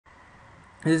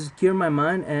This is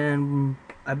CureMyMind, and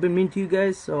I've been mean to you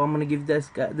guys, so I'm gonna give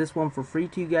this one for free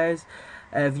to you guys.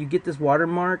 If you get this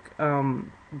watermark,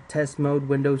 test mode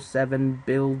Windows 7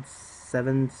 build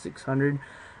 7600,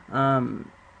 on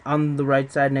the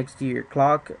right side next to your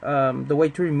clock, the way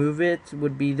to remove it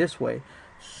would be this way.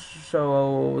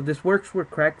 So this works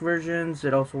with cracked versions.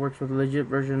 It also works with legit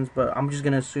versions, but I'm just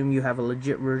gonna assume you have a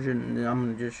legit version, and I'm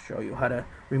gonna just show you how to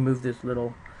remove this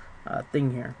little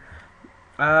thing here.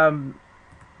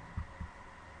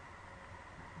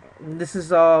 This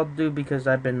is all due because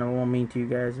I've been a little mean to you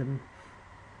guys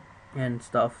and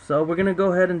stuff. So we're gonna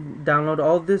go ahead and download.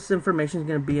 All this information is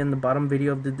gonna be in the bottom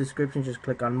video of the description. Just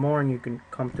click on more and you can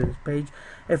come to this page.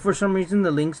 If for some reason the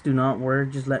links do not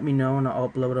work, just let me know and I'll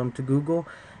upload them to Google,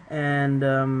 and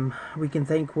we can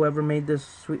thank whoever made this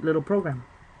sweet little program.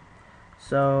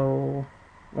 So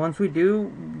once we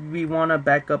do, we want to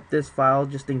back up this file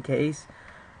just in case.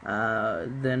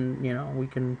 Then we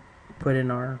can put in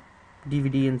our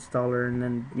DVD installer and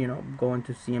then go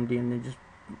into CMD and then just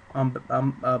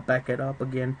back it up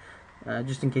again,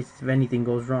 just in case if anything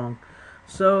goes wrong.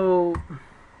 So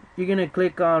you're gonna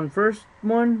click on first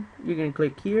one, you're gonna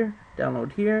click here,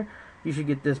 download here. You should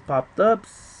get this popped up,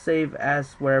 save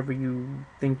as wherever you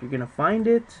think you're gonna find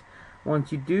it.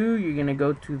 Once you do, you're gonna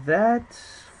go to that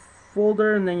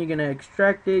folder and then you're gonna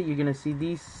extract it. You're gonna see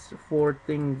these four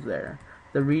things there.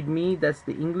 The readme, that's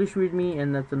the English readme,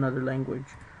 and that's another language.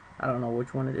 I don't know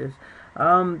which one it is.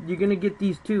 You're gonna get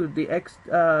these two. The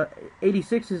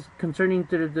X86 is concerning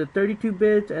to the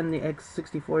 32-bit, and the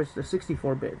X64 is the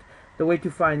 64-bit. The way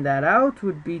to find that out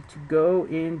would be to go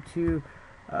into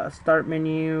Start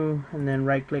menu and then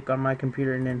right-click on my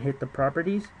computer and then hit the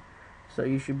properties. So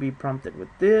you should be prompted with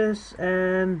this,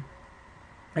 and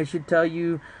I should tell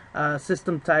you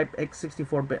system type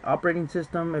X64-bit operating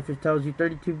system. If it tells you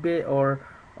 32-bit or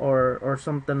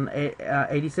something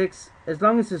 86, as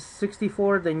long as it's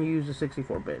 64, then you use a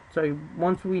 64-bit. So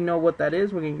once we know what that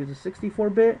is, we're going to use a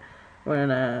 64-bit. We're going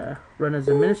to run as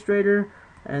administrator,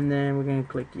 and then we're going to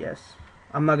click yes.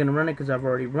 I'm not going to run it because I've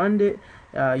already run it.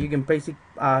 You can basically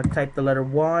type the letter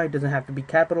Y. It doesn't have to be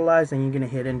capitalized, and you're going to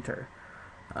hit enter.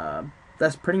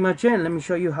 That's pretty much it. Let me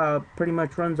show you how it pretty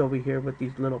much runs over here with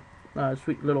these little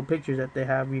sweet little pictures that they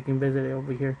have. You can visit it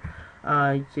over here.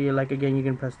 See, like again, you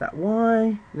can press that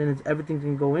Y, then everything's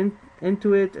gonna go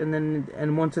into it,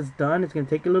 and once it's done, it's gonna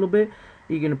take a little bit.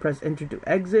 You're gonna press enter to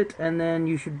exit, and then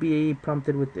you should be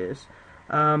prompted with this.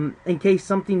 In case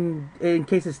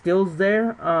it still's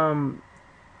there,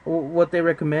 what they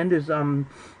recommend is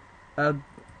opening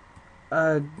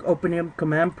up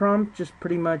command prompt, just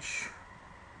pretty much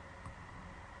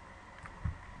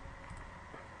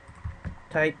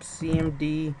type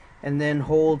CMD and then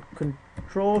hold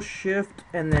Control Shift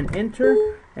and then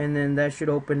enter, and then that should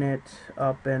open it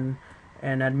up in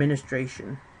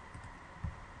administration.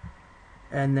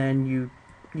 And then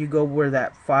you go where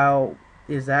that file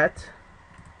is at,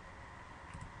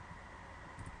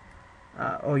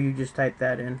 or you just type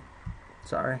that in.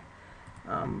 Sorry,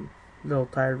 a little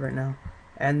tired right now.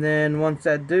 And then once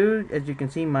that do, as you can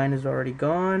see, mine is already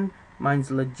gone.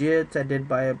 Mine's legit. I did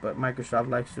buy it, but Microsoft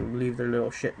likes to leave their little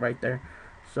shit right there.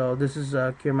 So this is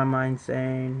CureMyMind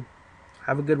saying,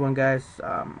 have a good one, guys.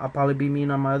 I'll probably be mean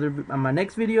on my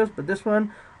next videos, but this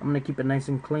one I'm gonna keep it nice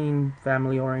and clean,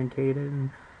 family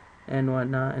orientated, and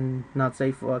whatnot, and not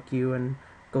say fuck you and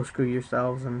go screw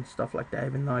yourselves and stuff like that.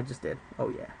 Even though I just did. Oh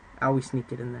yeah, I always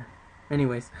sneak it in there.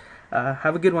 Anyways,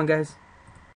 have a good one, guys.